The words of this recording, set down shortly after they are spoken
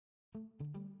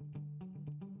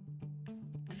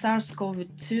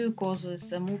SARS-CoV-2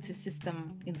 causes a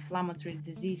multi-system inflammatory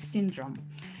disease syndrome.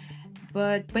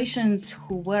 But patients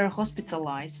who were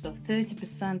hospitalized, so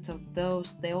 30% of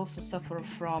those, they also suffer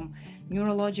from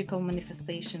neurological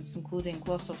manifestations, including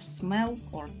loss of smell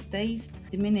or taste,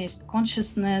 diminished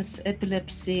consciousness,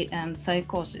 epilepsy, and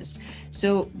psychosis.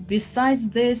 So besides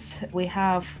this, we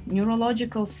have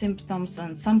neurological symptoms,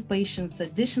 and some patients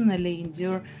additionally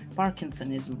endure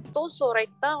Parkinsonism. Also, right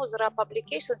now, there are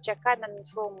publications which are coming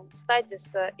from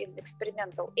studies in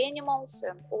experimental animals,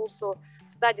 and also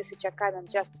studies which are coming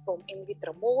just from in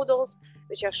vitro models,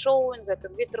 which are showing that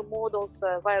in vitro models,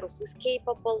 virus is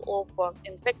capable of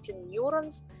infecting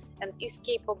neurons and is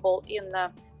capable in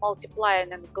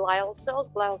multiplying in glial cells.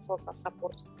 Glial cells are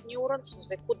supporting neurons, so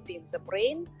they could be in the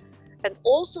brain. And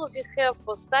also we have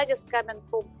studies coming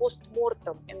from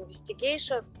post-mortem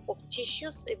investigation of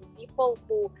tissues in people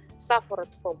who suffered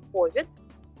from COVID,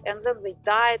 and then they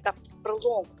died after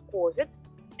prolonged COVID,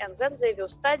 and then they will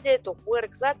study of where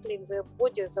exactly in their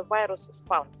body the virus is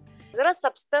found. There are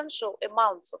substantial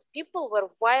amounts of people where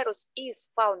virus is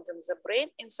found in the brain.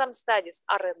 In some studies,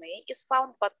 RNA is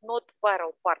found, but not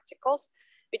viral particles,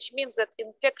 which means that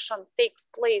infection takes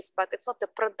place, but it's not a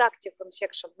productive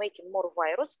infection making more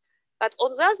virus. But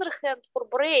on the other hand, for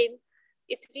brain,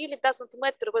 it really doesn't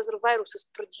matter whether virus is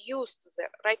produced there.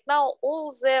 Right now,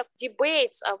 all the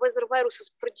debates are whether virus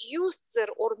is produced there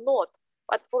or not.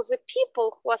 But for the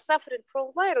people who are suffering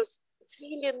from virus, it's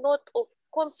really not of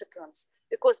consequence.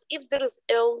 Because if there is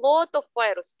a lot of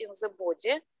virus in the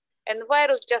body, and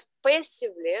virus just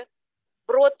passively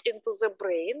brought into the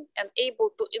brain and able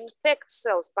to infect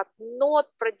cells, but not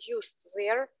produced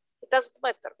there, it doesn't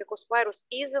matter, because virus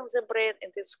is in the brain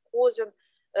and it's causing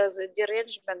the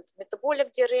derangement,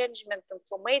 metabolic derangement,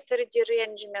 inflammatory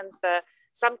derangement,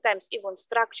 sometimes even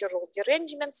structural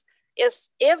derangements,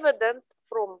 as evident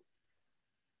from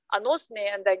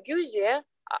anosmia and ageusia.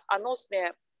 Anosmia,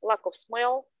 lack of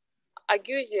smell,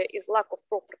 ageusia is lack of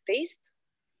proper taste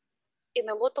in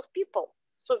a lot of people.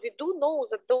 So we do know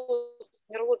that those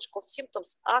neurological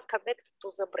symptoms are connected to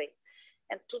the brain.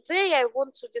 And today I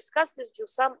want to discuss with you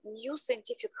some new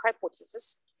scientific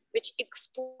hypotheses which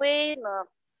explain,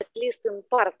 at least in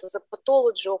part, the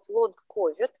pathology of long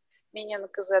COVID, meaning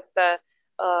that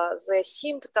the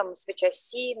symptoms which are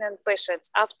seen in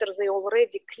patients after they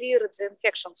already cleared the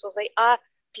infection, so they are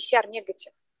PCR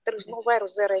negative. There is no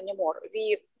virus there anymore.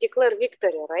 We declare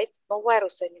victory, right? No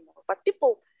virus anymore. But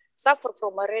people suffer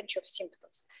from a range of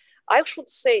symptoms. I should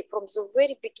say from the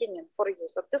very beginning for you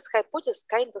that this hypothesis is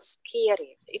kind of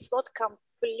scary. It's not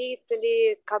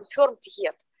completely confirmed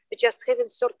yet. We're just having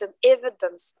certain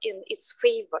evidence in its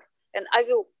favor. And I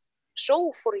will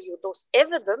show for you those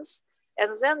evidence,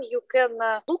 and then you can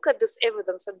look at this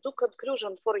evidence and do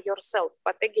conclusion for yourself.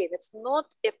 But again, it's not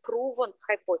a proven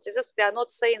hypothesis. We are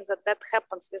not saying that that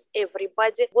happens with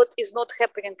everybody. What is not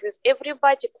happening with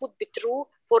everybody could be true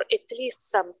for at least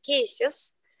some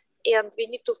cases. And we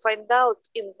need to find out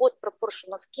in what proportion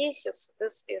of cases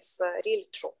this is really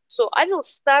true. So I will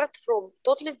start from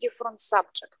totally different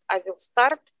subject. I will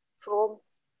start from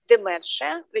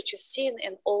dementia, which is seen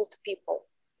in old people.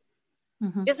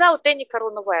 Without any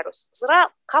coronavirus. There are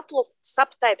a couple of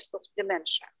subtypes of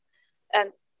dementia.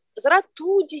 And there are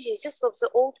two diseases of the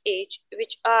old age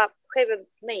which are having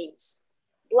names,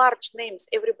 large names.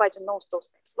 Everybody knows those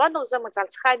names. One of them is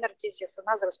Alzheimer's disease,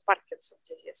 another is Parkinson's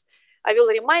disease. I will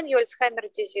remind you,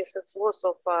 Alzheimer's disease is loss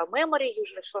of memory,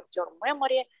 usually short-term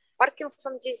memory.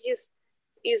 Parkinson's disease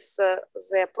is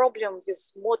the problem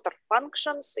with motor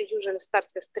functions. It usually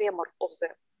starts with tremor of the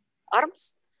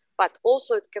arms, but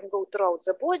also it can go throughout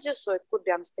the body, so it could be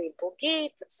unstable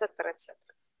gait, etc., etc.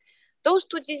 Those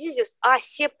two diseases are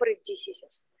separate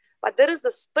diseases, but there is a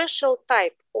special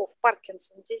type of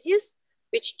Parkinson's disease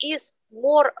which is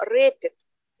more rapid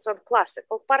than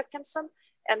classical Parkinson,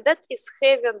 and that is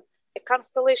having a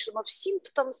constellation of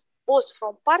symptoms both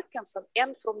from Parkinson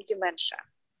and from dementia.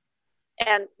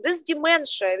 And this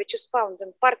dementia, which is found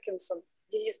in Parkinson's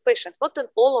disease patients, not in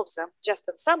all of them, just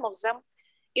in some of them,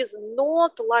 is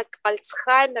not like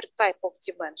Alzheimer's type of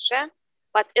dementia,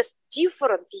 but is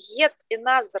different, yet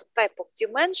another type of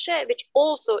dementia, which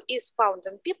also is found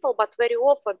in people, but very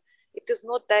often it is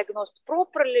not diagnosed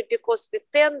properly because we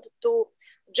tend to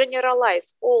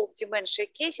generalize all dementia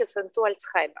cases into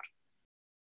Alzheimer's.